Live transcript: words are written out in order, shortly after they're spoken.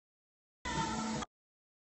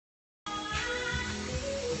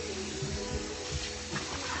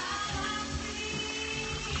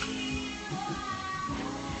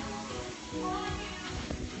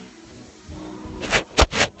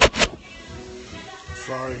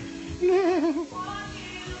Sorry.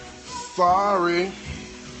 Sorry.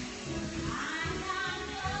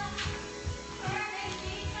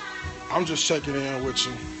 I'm just checking in with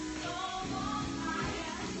you.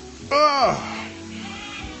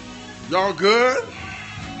 Y'all good?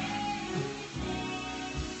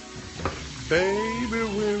 Baby,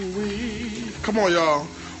 when we... Come on, y'all.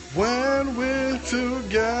 When we're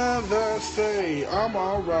together, say I'm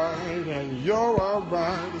alright and you're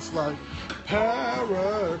alright. It's like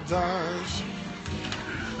paradise.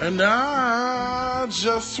 And I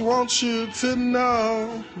just want you to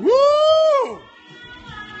know. Woo!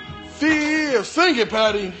 Feel. Sing it,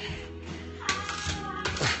 Patty.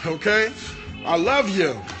 Okay? I love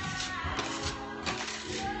you.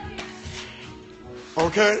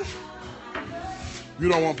 Okay? You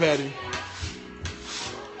don't want Patty.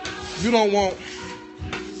 You don't want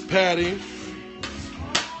Patty.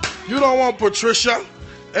 You don't want Patricia.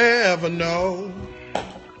 Ever know.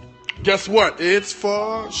 Guess what? It's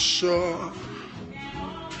for sure.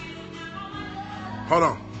 Hold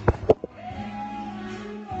on.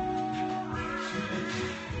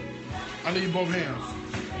 I need both hands.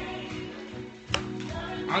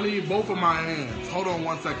 I need both of my hands. Hold on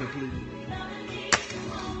 1 second, please.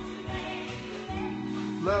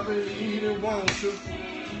 Love it, eat it, won't you?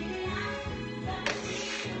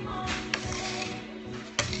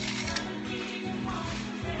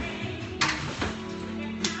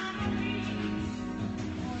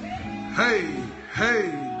 Hey,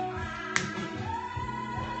 hey.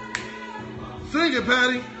 Sing it,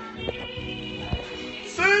 Patty.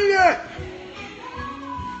 Sing it.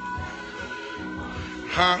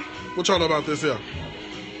 Huh? What y'all know about this here?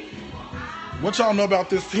 What y'all know about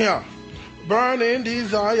this here? Burning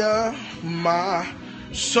desire, my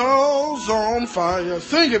soul's on fire.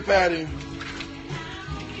 Sing it, Patty.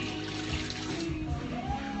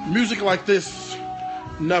 Music like this,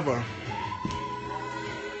 never.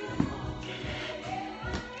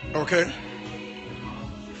 Okay?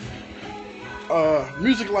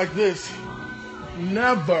 Music like this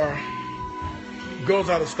never goes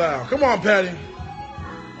out of style. Come on, Patty.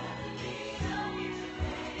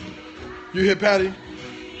 You hear Patty?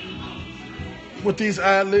 With these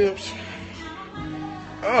ad-libs.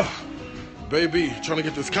 Baby, trying to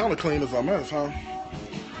get this counter clean as a mess, huh?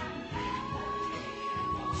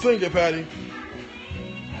 Sing it, Patty.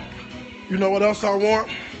 You know what else I want?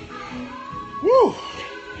 Woo!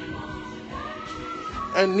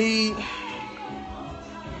 I need...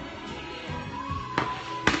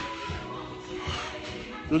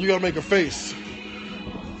 You gotta make a face.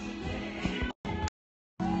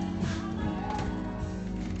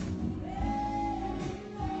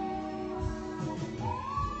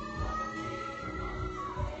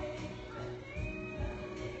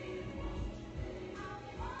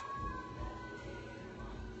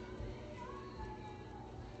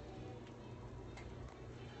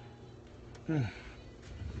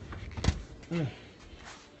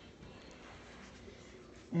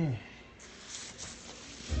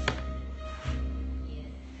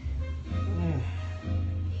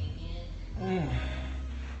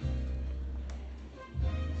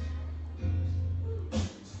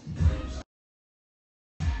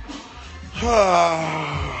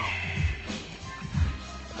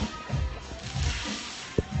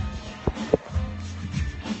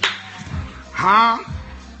 Huh?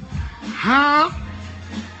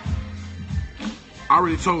 I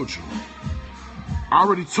already told you. I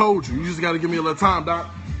already told you. You just got to give me a little time,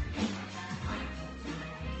 Doc.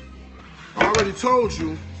 I already told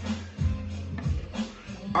you.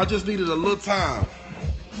 I just needed a little time.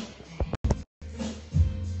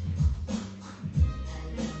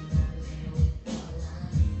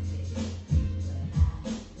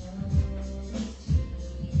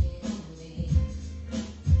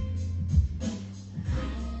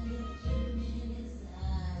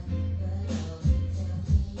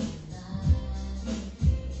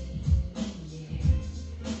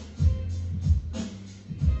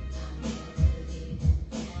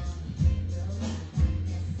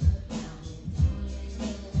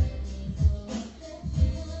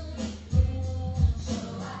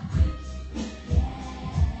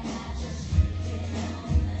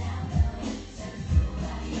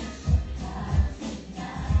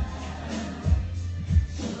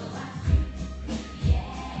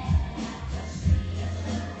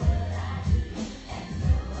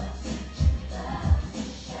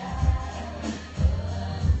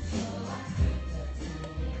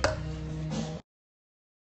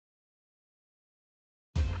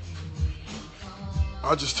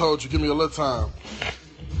 I just told you, give me a little time.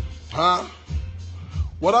 Huh?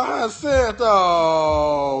 What I had said,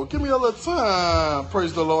 though, give me a little time.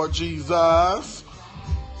 Praise the Lord Jesus.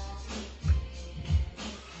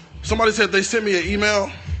 Somebody said they sent me an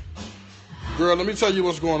email. Girl, let me tell you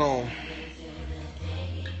what's going on.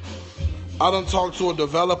 I done talked to a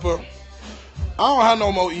developer. I don't have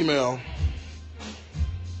no more email.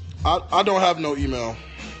 I don't have no email.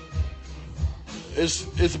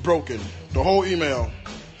 It's broken. The whole email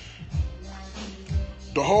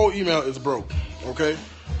is broke. Okay?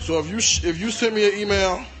 So if you send me an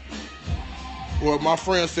email, or my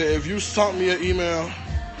friend said, if you sent me an email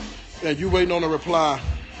and you waiting on a reply,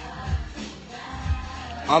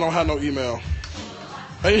 I don't have no email.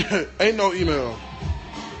 Ain't no email.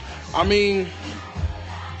 I mean,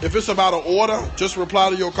 if it's about an order, just reply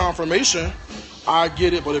to your confirmation. I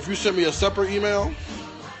get it. But if you send me a separate email,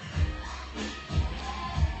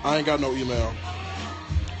 I ain't got no email.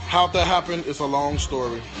 How that happened is a long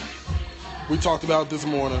story. We talked about it this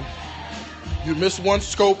morning. You miss one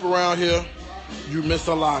scope around here, you miss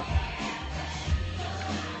a lot.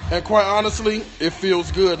 And quite honestly, it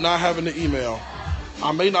feels good not having the email.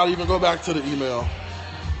 I may not even go back to the email.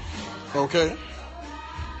 Okay?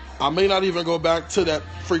 I may not even go back to that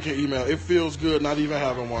freaking email. It feels good not even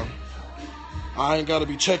having one. I ain't got to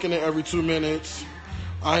be checking it every 2 minutes.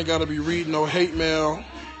 I ain't got to be reading no hate mail.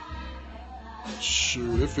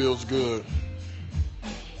 Shoot, it feels good.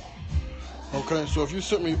 Okay, so if you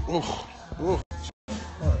sent me... All right.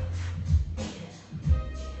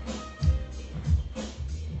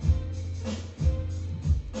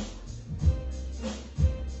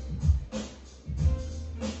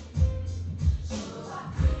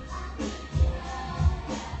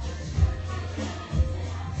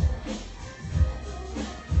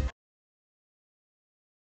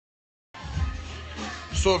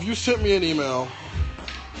 So if you sent me an email,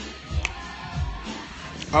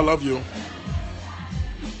 I love you,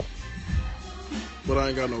 but I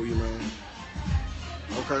ain't got no email.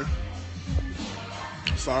 Okay?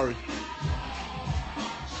 Sorry.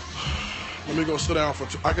 Let me go sit down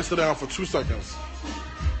I can sit down for 2 seconds.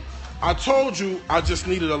 I told you I just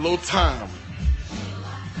needed a little time.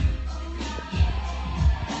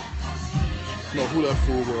 know who that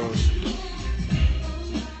fool was.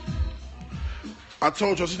 I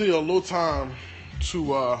told you I just needed a little time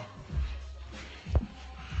to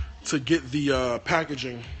get the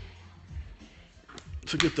packaging,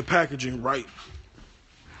 right.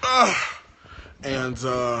 And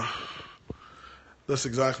that's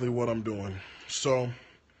exactly what I'm doing. So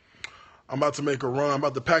I'm about to make a run. I'm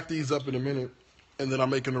about to pack these up in a minute, and then I'm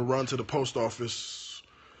making a run to the post office.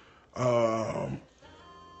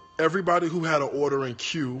 Everybody who had an order in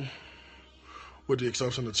queue, with the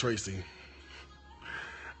exception of Tracy,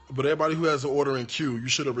 but everybody who has an order in queue, you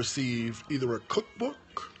should have received either a cookbook,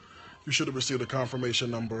 you should have received a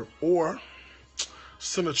confirmation number, or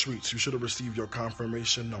Center Treats, you should have received your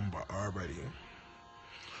confirmation number already.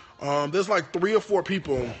 There's like 3 or 4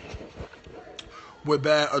 people with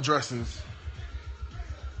bad addresses.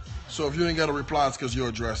 So if you didn't get a reply, it's because your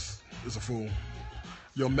address is a fool.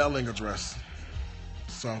 Your mailing address.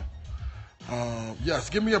 So, yes,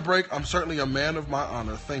 give me a break. I'm certainly a man of my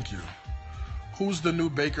honor. Thank you. Who's the new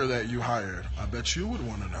baker that you hired? I bet you would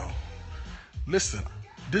want to know. Listen,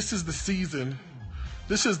 this is the season.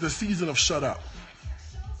 This is the season of shut up.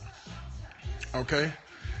 Okay?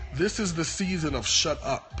 This is the season of shut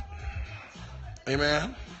up.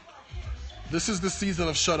 Amen? This is the season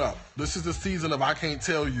of shut up. This is the season of I can't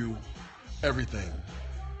tell you everything.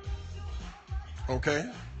 Okay?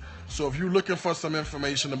 So if you're looking for some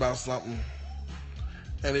information about something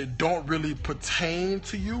and it don't really pertain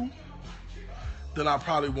to you, then I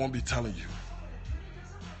probably won't be telling you.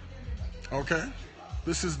 Okay?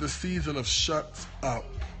 This is the season of shut up.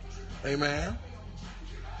 Amen?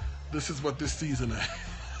 This is what this season is.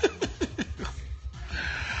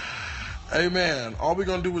 Amen. All we're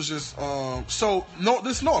going to do is just, so, no,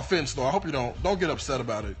 there's no offense, though. I hope you don't get upset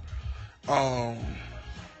about it.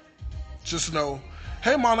 Just know,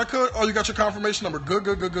 hey, Monica, oh, you got your confirmation number. Good.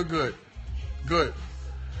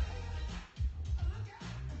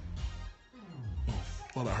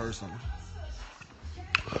 Thought I heard something.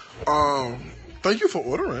 Thank you for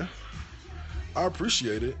ordering. I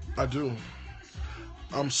appreciate it. I do.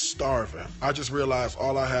 I'm starving. I just realized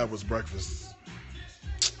all I had was breakfast.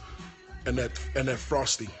 And that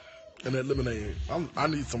Frosty and that lemonade. I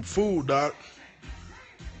need some food, Doc.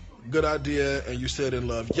 Good idea. And you said in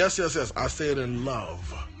love. Yes. I said in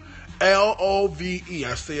love. Love.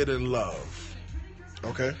 I said in love.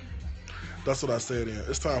 Okay? That's what I said in.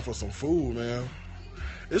 It's time for some food, man.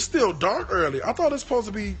 It's still dark early. I thought it's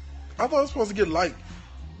supposed to get light.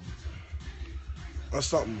 or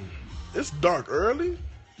something. It's dark early.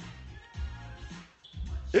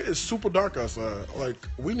 It is super dark outside. Like,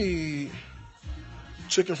 we need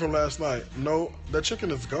chicken from last night. No, that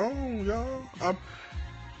chicken is gone, y'all.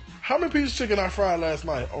 How many pieces of chicken I fried last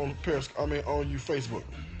night on Periscope? On you Facebook.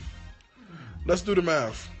 Let's do the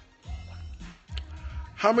math.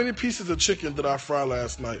 How many pieces of chicken did I fry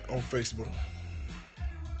last night on Facebook?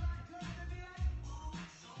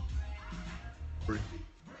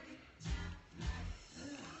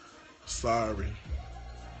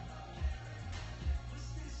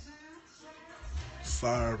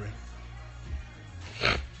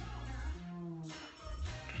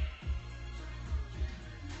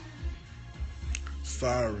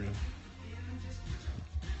 Sorry.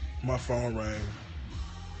 My phone rang.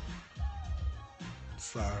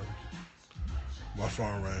 Sorry. My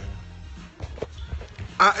phone rang.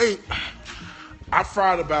 I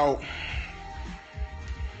fried about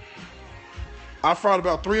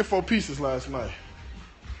 3 or 4 pieces last night.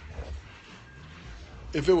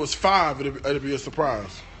 If it was 5, it'd be a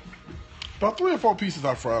surprise. About 3 or 4 pieces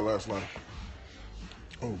I fried last night.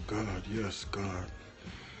 Oh God, yes, God.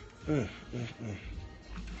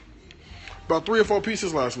 About 3 or 4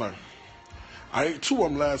 pieces last night. I ate 2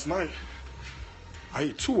 of them last night. I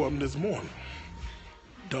ate 2 of them this morning.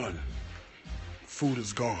 Done. Food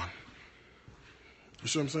is gone. You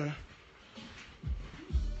see what I'm saying?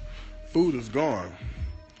 Food is gone.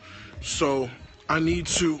 So I need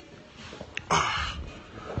to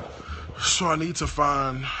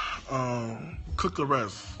find cook the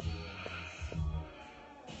rest.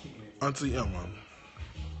 Auntie Emma.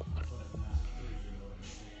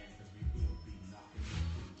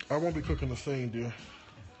 I won't be cooking the thing, dear.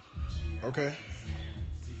 Okay?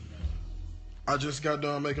 I just got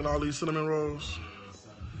done making all these cinnamon rolls.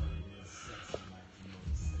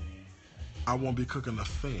 I won't be cooking a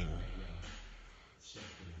thing.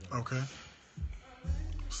 Okay?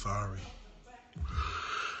 Sorry.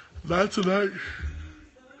 Not tonight.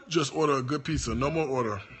 Just order a good pizza. No more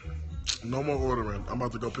ordering. I'm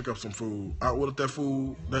about to go pick up some food. I ordered that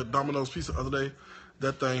food, that Domino's pizza the other day.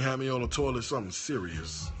 That thing had me on the toilet, something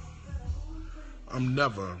serious. I'm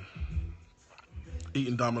never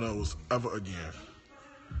eating Domino's ever again.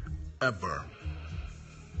 Ever.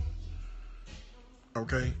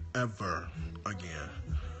 Okay? Ever again.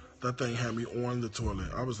 That thing had me on the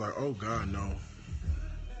toilet. I was like, oh God, no.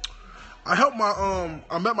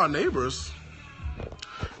 I met my neighbors.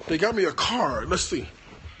 They got me a card. Let's see.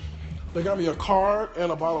 They got me a card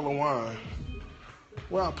and a bottle of wine.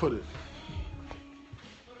 Where I put it?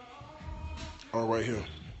 Oh, right here.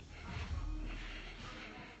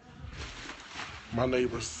 My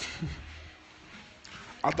neighbors.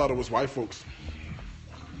 I thought it was white folks.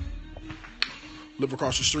 Live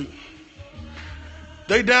across the street.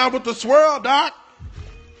 They down with the swirl, Doc.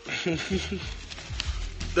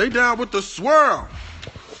 They down with the swirl.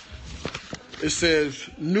 It says,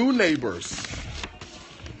 new neighbors.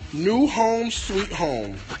 New home, sweet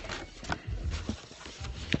home.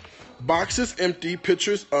 Boxes empty,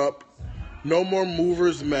 pictures up. No more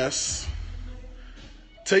movers mess.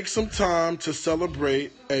 Take some time to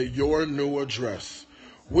celebrate at your new address.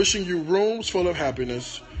 Wishing you rooms full of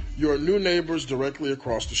happiness. Your new neighbors directly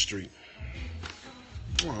across the street.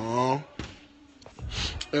 Aww.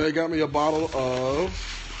 And they got me a bottle of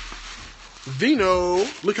vino.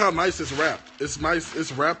 Look how nice it's wrapped. It's nice.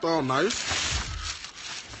 It's wrapped all nice.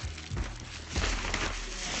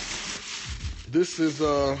 This is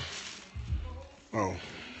it's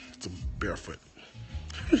a barefoot.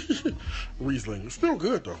 Riesling. It's still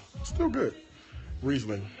good though. It's still good.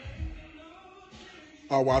 Riesling.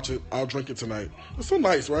 I'll watch it. I'll drink it tonight. It's so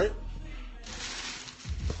nice, right?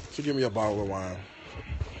 So give me a bottle of wine.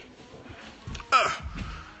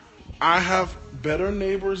 I have better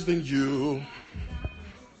neighbors than you.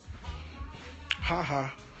 Ha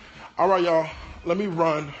ha. All right, y'all. Let me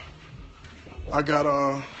run. I got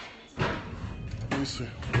let me see.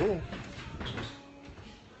 Oh.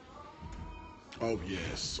 Oh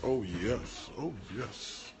yes. Oh yes. Oh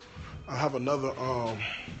yes. I have another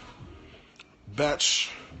batch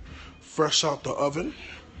fresh out the oven.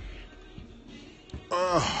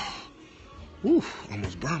 Almost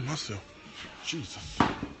burned myself. Jesus.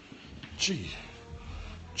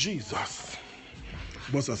 Jesus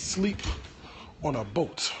was asleep on a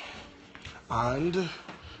boat, and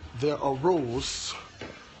there arose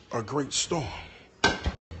a great storm.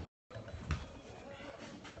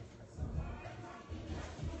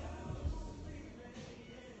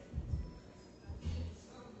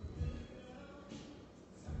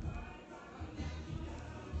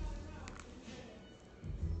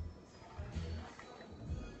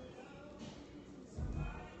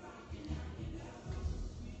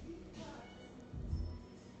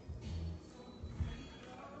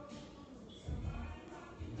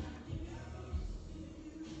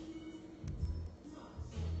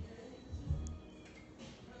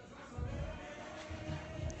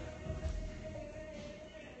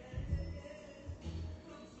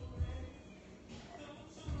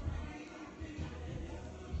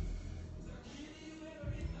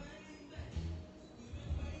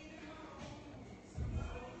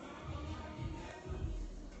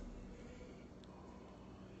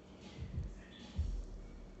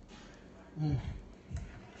 I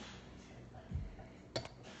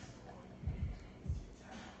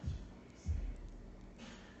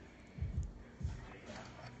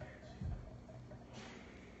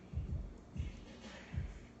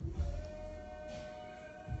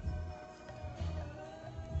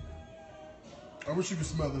wish you could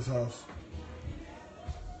smell this house.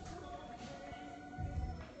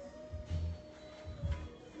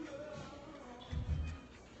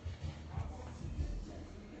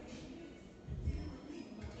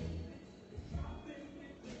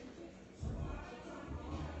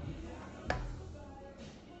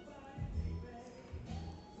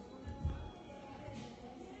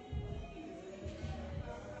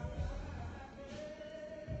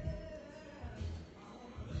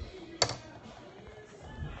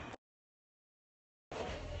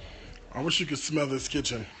 I wish you could smell this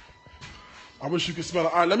kitchen. I wish you could smell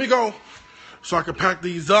it. All right, let me go so I can pack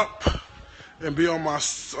these up and be on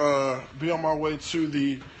my way to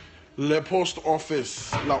the Le Post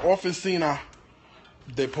office, La Oficina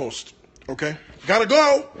de Post. Okay, gotta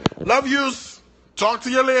go. Love yous. Talk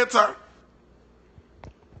to you later.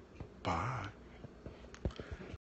 Bye.